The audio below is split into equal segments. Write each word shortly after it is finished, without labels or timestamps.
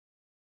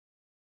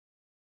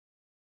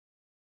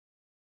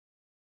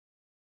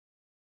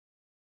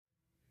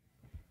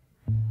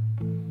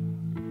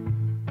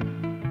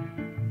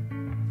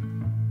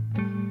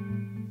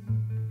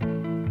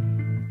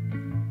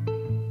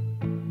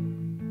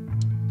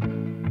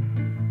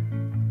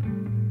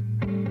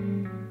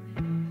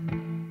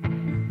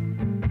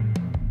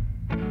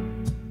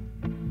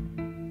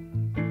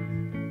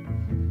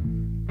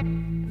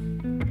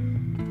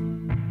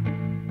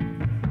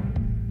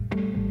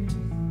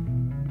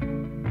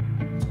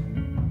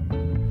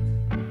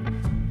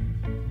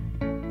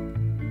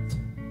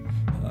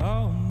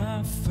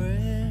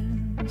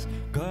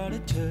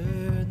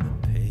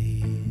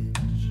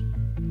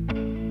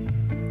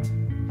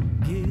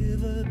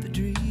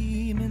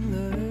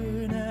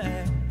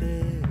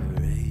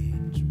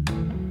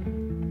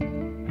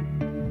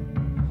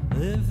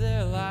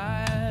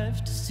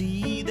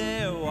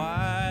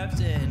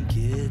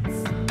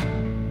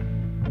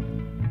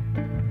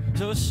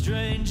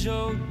average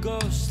old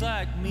ghost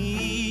like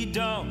me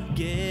don't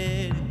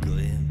get a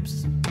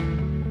glimpse.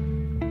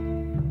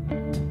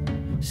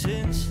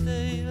 Since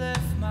they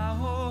left, my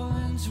whole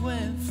hands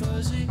went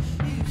fuzzy.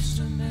 Used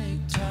to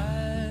make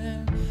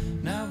time,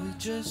 now we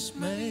just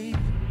make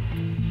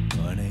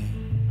money.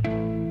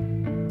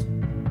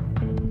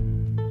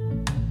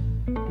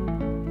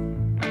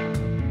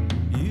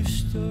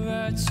 Used to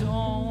write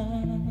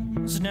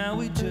songs, now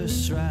we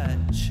just write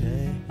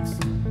checks.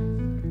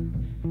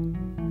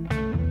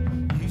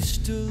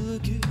 Used to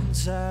look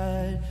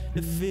inside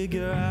to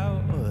figure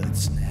out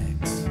what's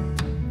next.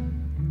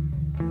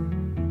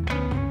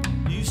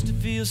 Used to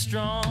feel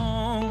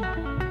strong,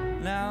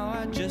 now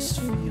I just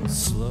feel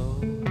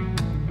slow.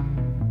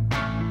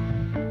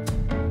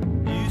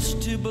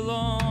 Used to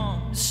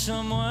belong to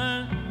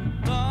someone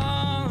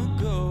long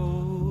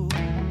ago,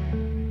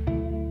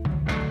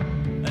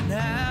 and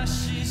now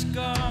she's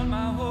gone,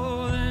 my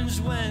whole hands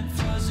went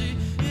fuzzy.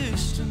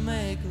 Used to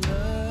make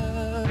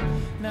love,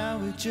 now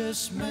we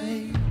just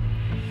make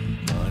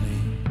money.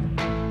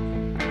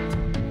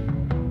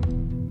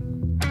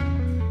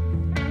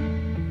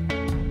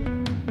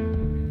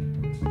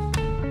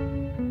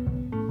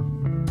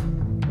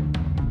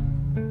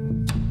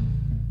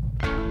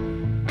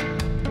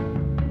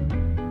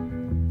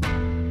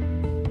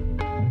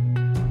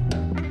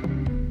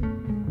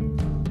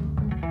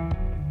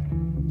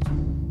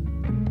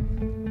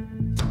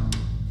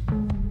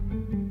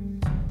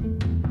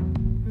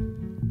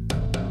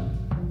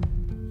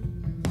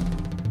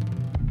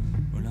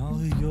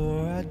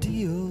 Your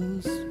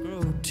ideals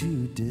grow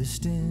too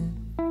distant,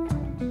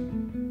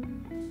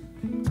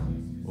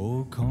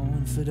 old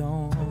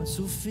confidants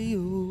will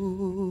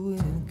feel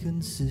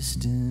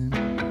inconsistent.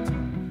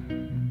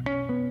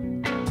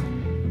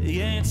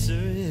 The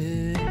answer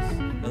is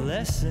a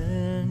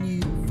lesson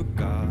you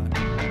forgot.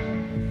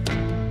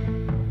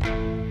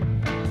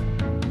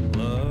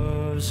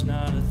 Love's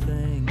not a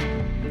thing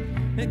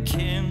that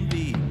can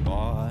be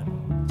bought.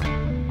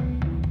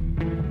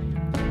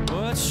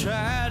 What's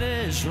right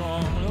is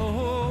wrong, the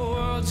whole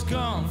world's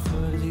gone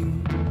fuzzy.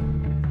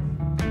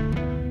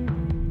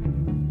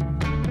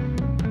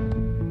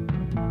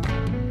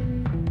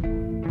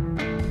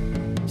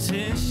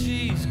 Since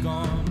she's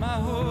gone, my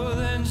whole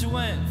hands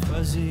went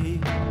fuzzy.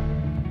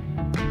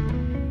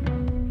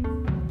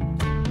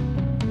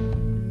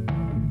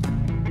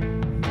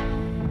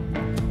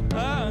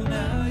 Oh,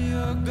 now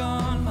you're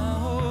gone, my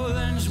whole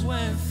hands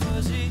went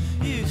fuzzy.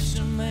 Used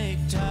to make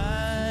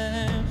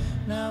time,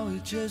 now we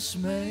just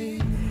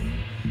make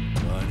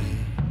money.